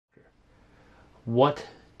what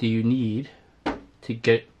do you need to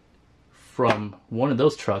get from one of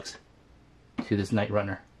those trucks to this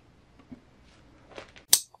Knightrunner.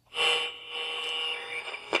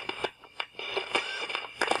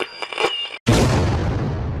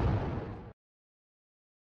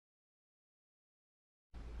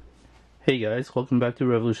 Hey guys, welcome back to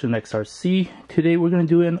Revolution XRC. Today we're going to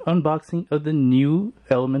do an unboxing of the new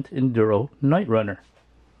Element Enduro Knightrunner.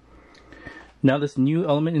 Now this new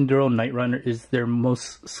Element Enduro Knightrunner is their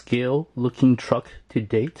most scale looking truck to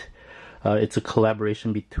date. It's a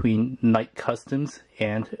collaboration between Knight Customs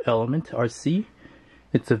and Element RC.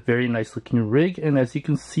 It's a very nice looking rig, and as you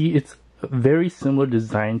can see, it's a very similar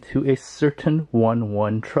design to a certain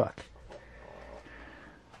 1.1 truck.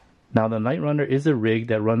 Now the Knightrunner is a rig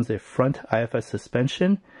that runs a front IFS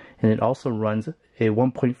suspension, and it also runs a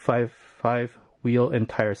 1.55 wheel and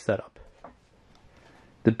tire setup.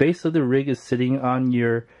 The base of the rig is sitting on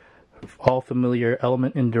your all familiar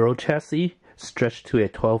Element Enduro chassis, stretched to a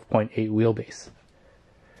 12.8 wheelbase.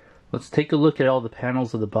 Let's take a look at all the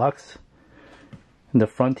panels of the box. In the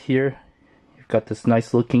front here, you've got this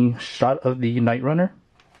nice looking shot of the Knightrunner.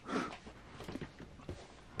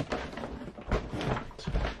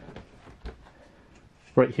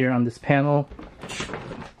 Right here on this panel,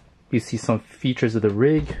 you see some features of the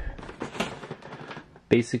rig.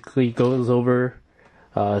 Basically goes over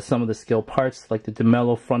some of the scale parts like the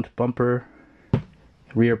DeMello front bumper,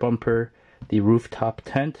 rear bumper, the rooftop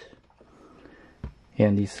tent,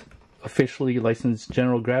 and these officially licensed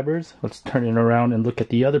general grabbers. Let's turn it around and look at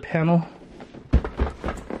the other panel.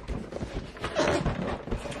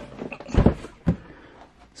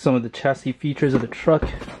 Some of the chassis features of the truck.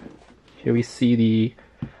 Here we see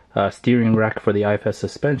the steering rack for the IFS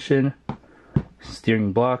suspension,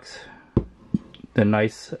 steering blocks, the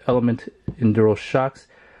nice Element Enduro shocks.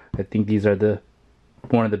 I think these are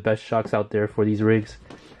one of the best shocks out there for these rigs.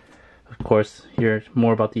 Of course, here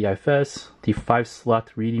more about the IFS, the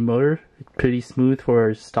 5-slot reading motor, pretty smooth for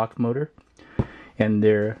a stock motor, and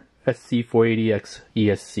their SC480X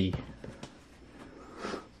ESC.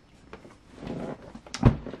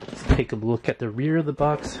 Let's take a look at the rear of the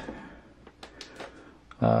box.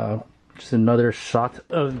 Just another shot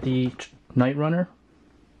of the Knightrunner.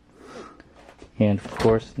 And of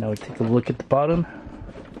course, now we take a look at the bottom.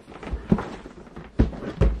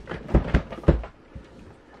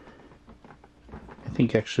 I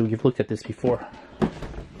think actually we've looked at this before.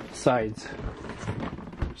 Sides.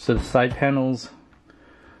 So the side panels,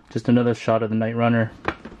 just another shot of the Knightrunner.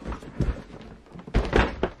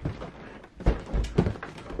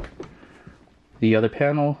 The other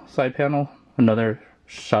panel, side panel, another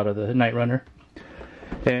shot of the Knightrunner.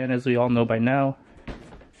 And as we all know by now,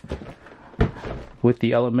 with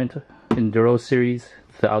the Element Enduro series,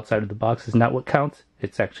 the outside of the box is not what counts,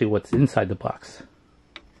 it's actually what's inside the box.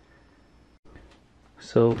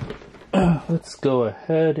 So let's go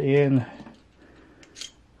ahead and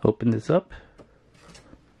open this up.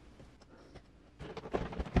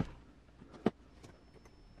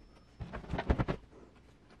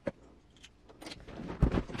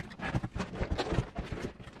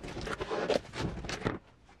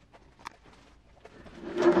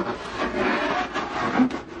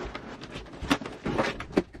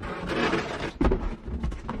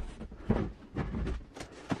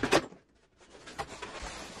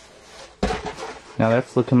 Now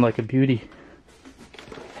that's looking like a beauty.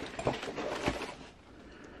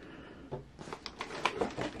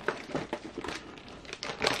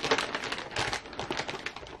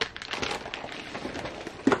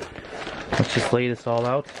 Let's just lay this all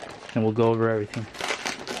out and we'll go over everything.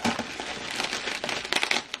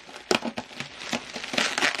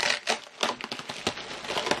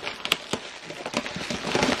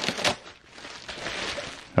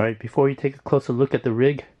 Alright, before you take a closer look at the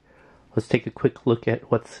rig, let's take a quick look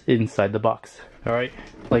at what's inside the box. Alright,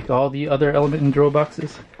 like all the other Element Enduro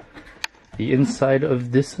boxes, the inside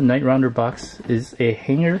of this Knightrunner box is a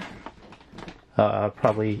hanger,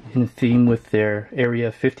 probably in theme with their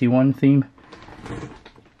Area 51 theme.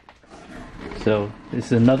 So this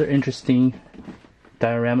is another interesting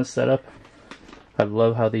diorama setup. I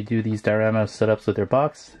love how they do these diorama setups with their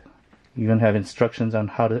box. You even have instructions on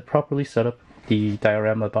how to properly set up the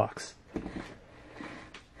diorama box.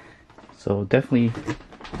 So definitely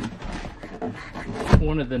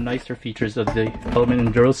one of the nicer features of the Element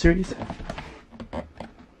Enduro series. Right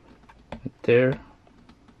there.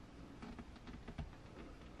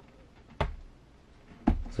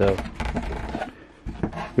 So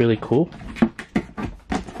really cool.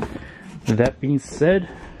 That being said,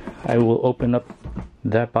 I will open up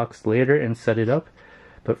that box later and set it up.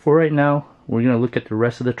 But for right now, we're going to look at the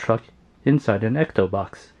rest of the truck inside an ecto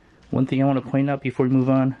box. One thing I want to point out before we move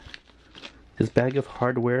on, this bag of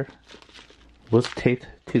hardware was taped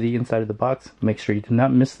to the inside of the box. Make sure you do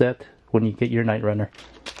not miss that when you get your Knightrunner.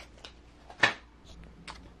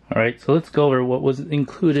 Alright, so let's go over what was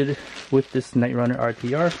included with this Knightrunner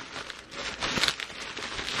RTR.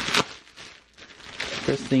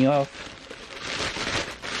 First thing off,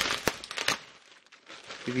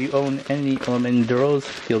 if you own any Element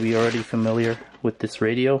Enduros, you'll be already familiar with this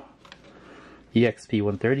radio,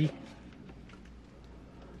 EXP130.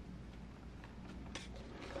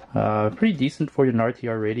 Pretty decent for an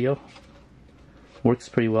RTR radio. Works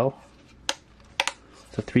pretty well.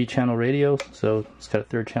 It's a 3-channel radio, so it's got a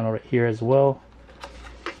 3rd channel right here as well.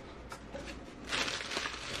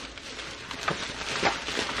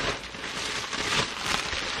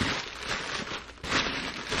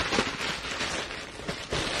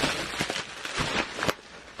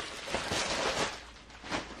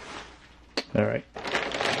 Alright.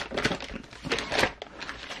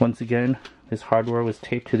 Once again, this hardware was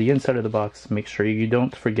taped to the inside of the box. Make sure you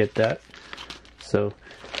don't forget that. So,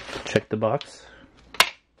 check the box.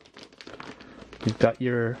 You've got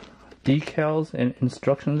your decals and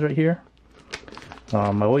instructions right here. I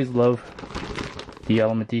always love the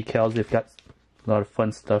Element decals. They've got a lot of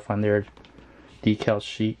fun stuff on their decal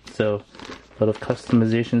sheet. So, a lot of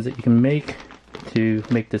customizations that you can make to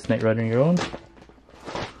make this Knightrunner your own.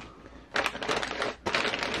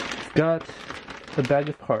 Got a bag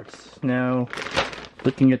of parts. Now,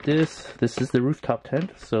 looking at this is the rooftop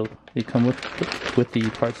tent. So they come with the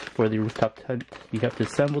parts for the rooftop tent. You have to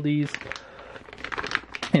assemble these,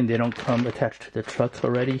 and they don't come attached to the truck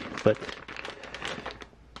already, but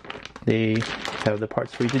they have the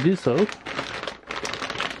parts for you to do so.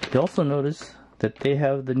 You also notice that they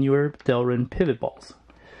have the newer Delrin pivot balls.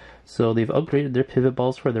 So they've upgraded their pivot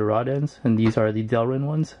balls for their rod ends, and these are the Delrin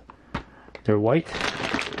ones. They're white.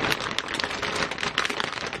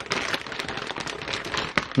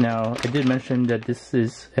 Now, I did mention that this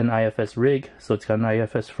is an IFS rig, so it's got an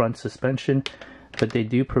IFS front suspension, but they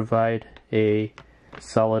do provide a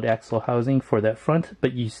solid axle housing for that front,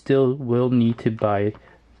 but you still will need to buy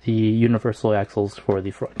the universal axles for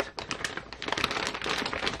the front.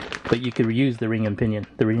 But you could reuse the ring and pinion.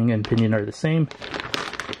 The ring and pinion are the same,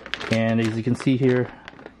 and as you can see here,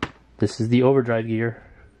 this is the overdrive gear.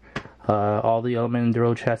 All the Element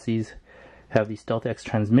Enduro chassis have the Stealth X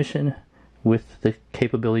transmission with the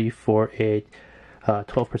capability for a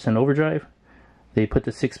 12% overdrive. They put the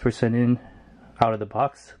 6% in out of the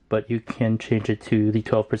box, but you can change it to the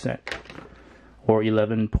 12% or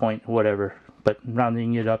 11 point whatever, but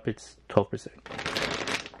rounding it up, it's 12%.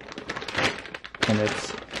 And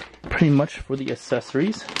that's pretty much for the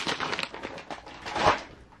accessories.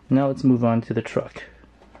 Now let's move on to the truck.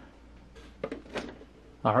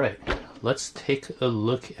 Alright, let's take a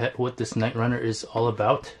look at what this Knightrunner is all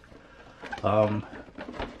about.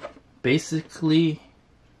 Basically,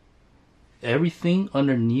 everything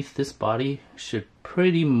underneath this body should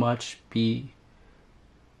pretty much be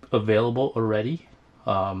available already.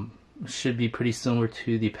 Should be pretty similar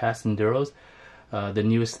to the past Enduros. The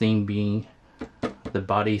newest thing being the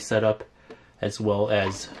body setup, as well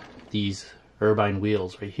as these Irvine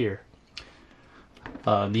wheels right here.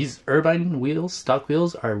 These Irvine wheels, stock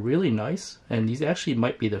wheels, are really nice, and these actually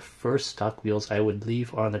might be the first stock wheels I would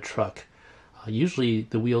leave on the truck. Usually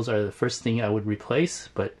the wheels are the first thing I would replace,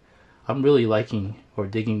 but I'm really liking or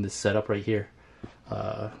digging this setup right here.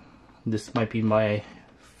 This might be my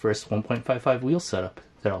first 1.55 wheel setup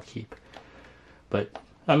that I'll keep. But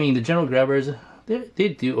I mean, the general grabbers, they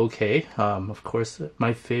do okay. Of course,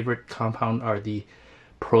 my favorite compound are the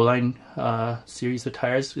Proline series of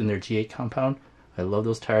tires in their G8 compound. I love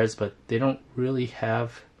those tires, but they don't really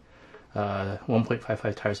have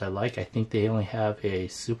 1.55 tires I like. I think they only have a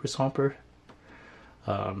Super Swamper.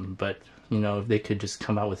 But you know, if they could just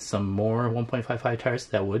come out with some more 1.55 tires,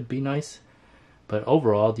 that would be nice. But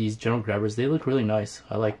overall, these general grabbers, they look really nice.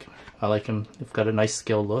 I like them. They've got a nice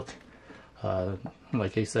scale look.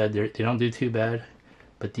 Like I said, they don't do too bad,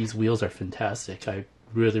 but these wheels are fantastic. I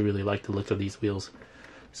really like the look of these wheels.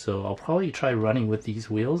 So I'll probably try running with these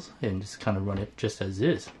wheels and just kind of run it just as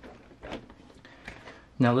is.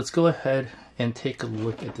 Now let's go ahead and take a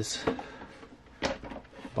look at this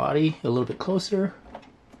body a little bit closer.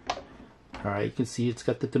 Alright, you can see it's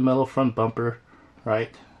got the DeMello front bumper,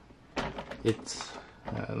 right? It's,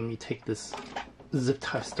 let me take this zip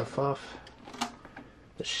tie stuff off.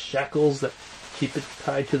 The shackles that keep it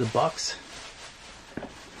tied to the box.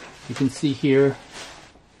 You can see here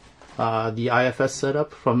the IFS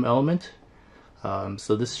setup from Element.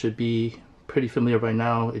 So this should be pretty familiar by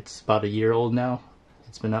now. It's about a year old now.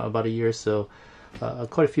 It's been out about a year, so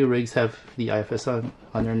quite a few rigs have the IFS on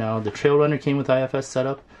there now. The Trail Runner came with IFS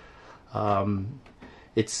setup.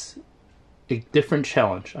 It's a different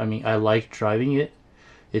challenge. I mean, I like driving it.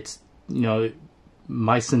 It's, you know,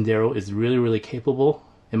 my Enduro is really capable,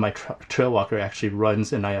 and my Trail Walker actually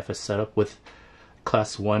runs an IFS setup with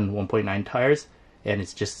class 1 1.9 tires, and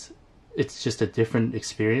it's just a different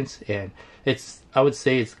experience. And I would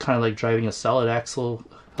say it's kind of like driving a solid axle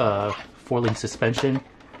 4-link suspension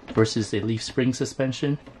versus a leaf spring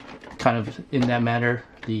suspension. Kind of in that manner,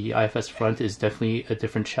 the IFS front is definitely a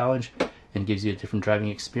different challenge and gives you a different driving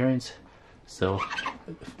experience. So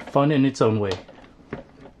fun in its own way.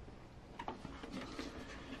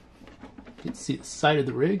 You can see the side of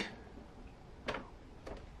the rig.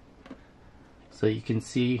 So you can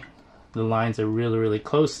see the lines are really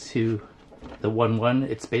close to the 1.1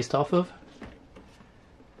 it's based off of.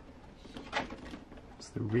 It's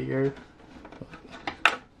the rear.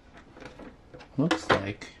 Looks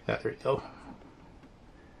like, there we go.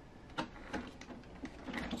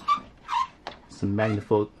 Some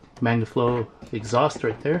Magnaflow exhaust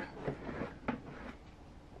right there. I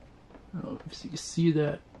don't know if you can see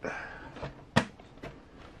that.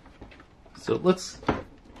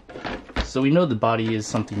 So we know the body is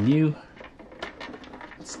something new.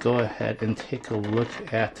 Let's go ahead and take a look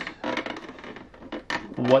at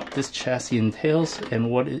what this chassis entails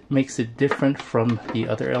and what it makes it different from the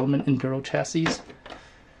other Element Enduro chassis.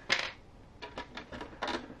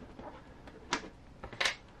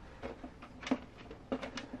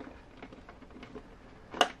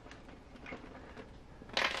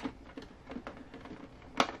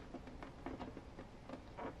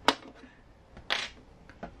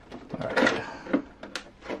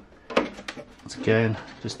 Again,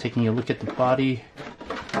 just taking a look at the body.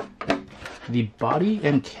 The body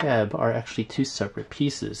and cab are actually two separate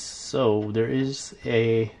pieces, so there is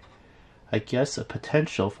I guess a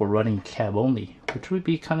potential for running cab only, which would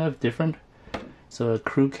be kind of different. So a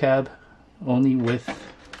crew cab only with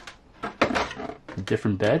a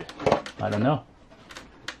different bed, I don't know.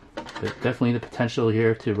 But definitely the potential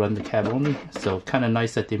here to run the cab only, so kind of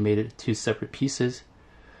nice that they made it two separate pieces.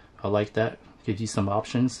 I like that, gives you some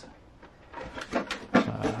options.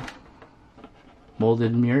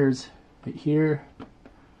 Molded mirrors right here,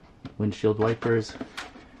 windshield wipers,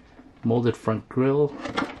 molded front grille,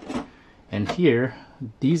 and here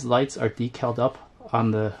these lights are decaled up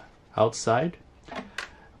on the outside,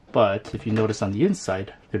 but if you notice on the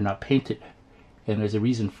inside they're not painted, and there's a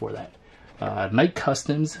reason for that. Knight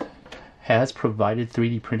Customs has provided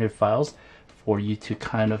 3D printed files for you to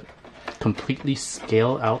kind of completely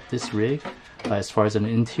scale out this rig as far as an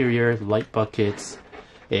interior, light buckets,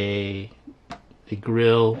 a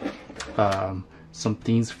grill, some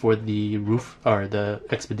things for the roof or the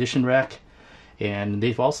expedition rack, and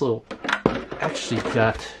they've also actually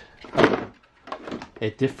got a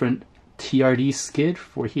different TRD skid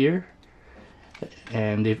for here,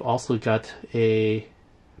 and they've also got a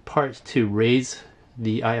part to raise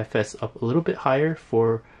the IFS up a little bit higher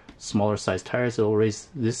for smaller size tires. It'll raise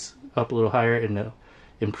this up a little higher and it'll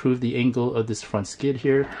improve the angle of this front skid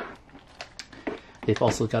here. They've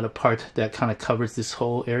also got a part that kind of covers this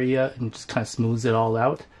whole area and just kind of smooths it all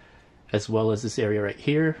out, as well as this area right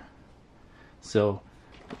here. So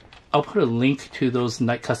I'll put a link to those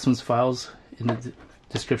Knight Customs files in the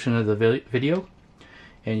description of the video,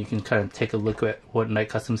 and you can kind of take a look at what Knight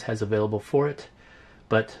Customs has available for it.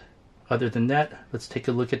 But other than that, let's take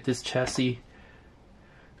a look at this chassis.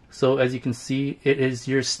 So as you can see, it is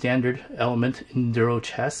your standard Element Enduro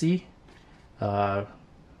chassis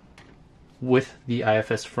with the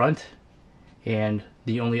IFS front, and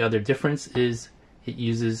the only other difference is it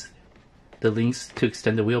uses the links to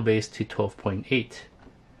extend the wheelbase to 12.8.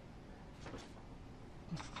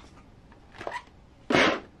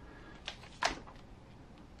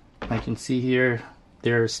 I can see here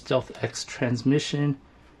their Stealth X transmission,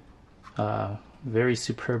 very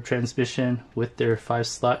superb transmission with their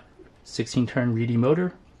 5-slot 16-turn Reedy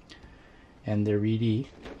motor and their Reedy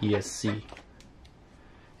ESC.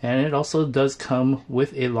 And it also does come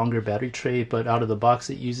with a longer battery tray, but out of the box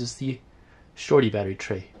it uses the shorty battery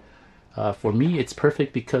tray. For me it's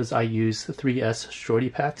perfect because I use 3S shorty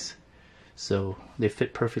packs, so they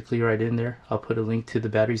fit perfectly right in there. I'll put a link to the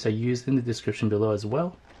batteries I used in the description below as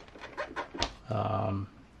well. And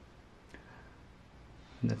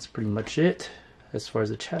that's pretty much it as far as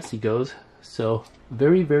the chassis goes. So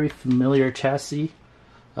very familiar chassis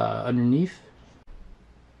underneath.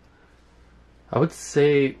 I would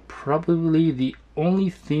say probably the only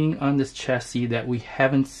thing on this chassis that we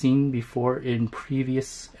haven't seen before in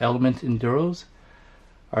previous Element Enduros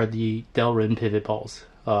are the Delrin pivot balls.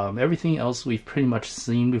 Everything else we've pretty much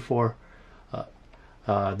seen before.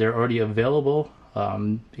 They're already available,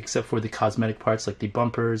 except for the cosmetic parts like the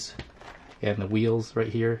bumpers and the wheels right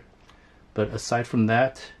here. But aside from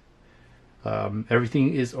that,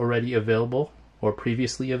 everything is already available or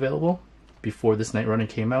previously available before this Knightrunner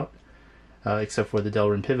came out, except for the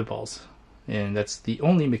Delrin pivot balls. And that's the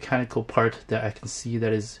only mechanical part that I can see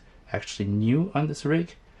that is actually new on this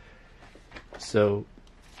rig. So,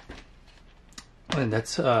 and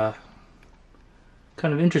that's kind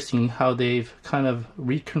of interesting how they've kind of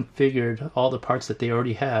reconfigured all the parts that they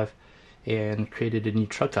already have and created a new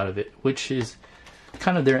truck out of it, which is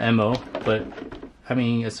kind of their MO. But I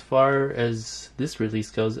mean, as far as this release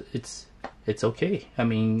goes, it's okay. I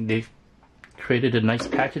mean, they've created a nice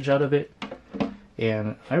package out of it,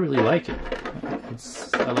 and I really like it.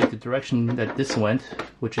 I like the direction that this went,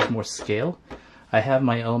 which is more scale. I have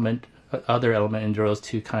my other Element Enduros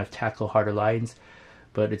to kind of tackle harder lines,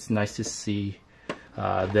 but it's nice to see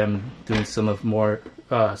them doing some more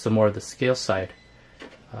of the scale side.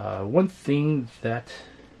 One thing that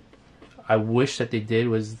I wish that they did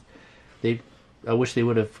was I wish they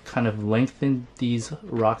would have kind of lengthened these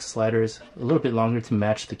rock sliders a little bit longer to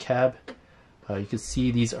match the cab. You can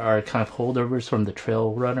see these are kind of holdovers from the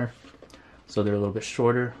Trail Runner, so they're a little bit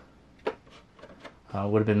shorter.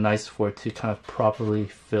 Would have been nice for it to kind of properly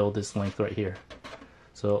fill this length right here.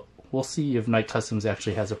 So we'll see if Knight Customs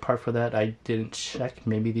actually has a part for that. I didn't check,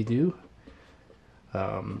 maybe they do.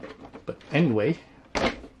 But anyway,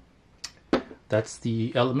 that's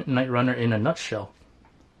the Element Knightrunner in a nutshell.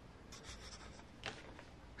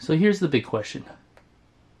 So here's the big question.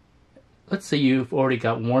 Let's say you've already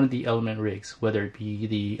got one of the Element rigs, whether it be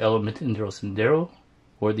the Element Enduro Sendero,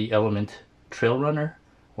 or the Element Trail Runner,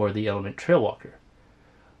 or the Element Trailwalker.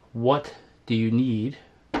 What do you need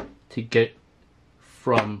to get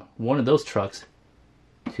from one of those trucks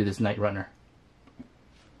to this Knightrunner?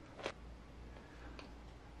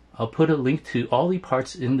 I'll put a link to all the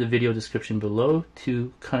parts in the video description below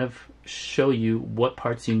to kind of show you what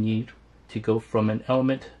parts you need to go from an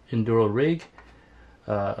Element Enduro rig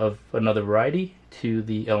of another variety to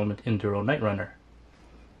the Element Enduro Knightrunner.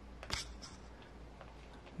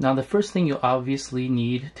 Now the first thing you'll obviously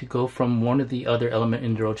need to go from one of the other Element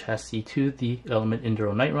Enduro chassis to the Element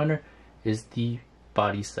Enduro Knightrunner is the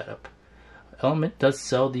body setup. Element does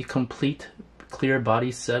sell the complete clear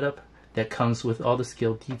body setup that comes with all the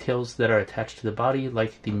scale details that are attached to the body,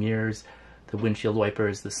 like the mirrors, the windshield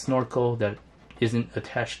wipers, the snorkel that isn't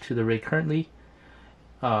attached to the rig currently,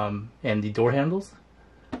 and the door handles,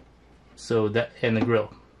 so that, and the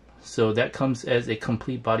grille. So that comes as a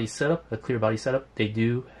complete body setup, a clear body setup. They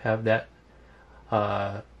do have that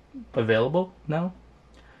available now,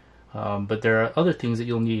 but there are other things that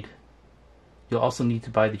you'll need. You'll also need to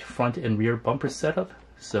buy the front and rear bumper setup.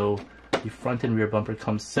 So the front and rear bumper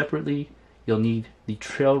comes separately. You'll need the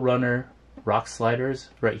Trail Runner rock sliders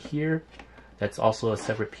right here. That's also a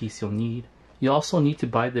separate piece you'll need. You also need to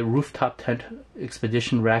buy the rooftop tent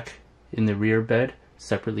expedition rack in the rear bed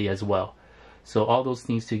separately as well. So all those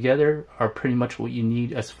things together are pretty much what you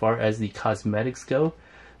need as far as the cosmetics go.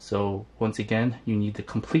 So once again, you need the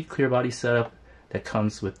complete clear body setup that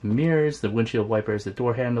comes with the mirrors, the windshield wipers, the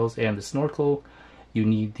door handles, and the snorkel. You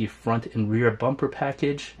need the front and rear bumper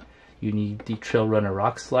package. You need the Trail Runner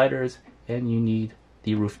rock sliders, and you need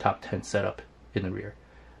the rooftop tent setup in the rear.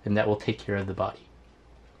 And that will take care of the body.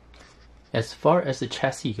 As far as the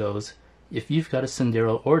chassis goes, if you've got a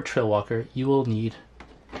Sendero or a Trailwalker, you will need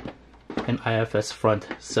an IFS front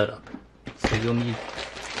setup. So you'll need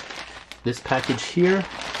this package here.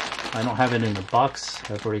 I don't have it in the box.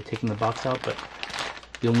 I've already taken the box out, but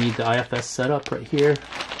you'll need the IFS setup right here.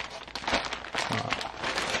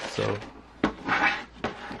 So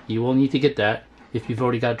you will need to get that. If you've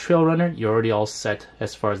already got a Trail Runner, you're already all set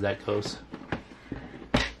as far as that goes.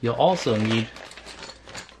 You'll also need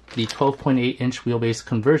the 12.8-inch wheelbase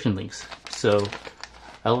conversion links. So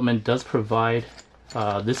Element does provide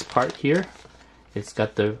this part here. It's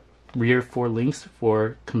got the rear 4 links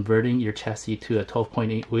for converting your chassis to a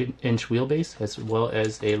 12.8-inch wheelbase, as well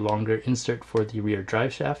as a longer insert for the rear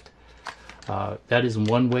drive shaft. That is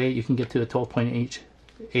one way you can get to a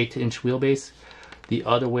 12.8-inch wheelbase. The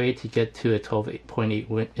other way to get to a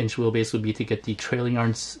 12.8-inch wheelbase would be to get the trailing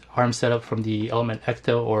arm setup from the Element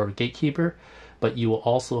Ecto or Gatekeeper, but you will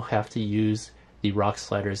also have to use the rock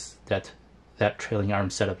sliders that trailing arm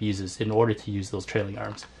setup uses in order to use those trailing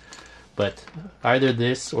arms. But either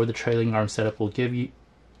this or the trailing arm setup will give you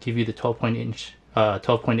the 12.8-inch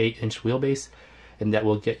wheelbase, and that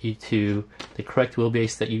will get you to the correct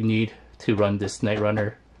wheelbase that you need to run this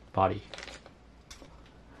Knightrunner body.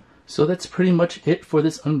 So that's pretty much it for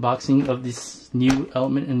this unboxing of this new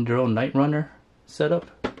Element Enduro Knightrunner setup.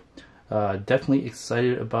 Definitely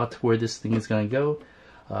excited about where this thing is going to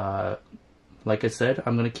go. Like I said,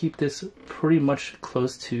 I'm going to keep this pretty much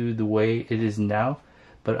close to the way it is now,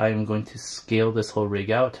 but I am going to scale this whole rig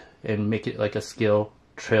out and make it like a scale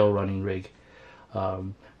trail running rig.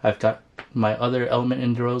 I've got my other Element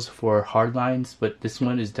Enduros for hard lines, but this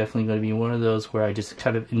one is definitely going to be one of those where I just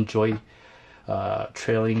kind of enjoy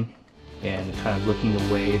trailing and kind of looking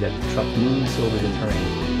the way that the truck moves over the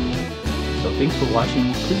terrain. So thanks for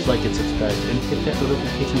watching. Please like and subscribe and hit that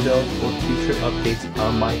notification bell for future updates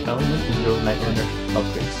on my Element Enduro Knightrunner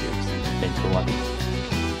upgrade series. Thanks for watching.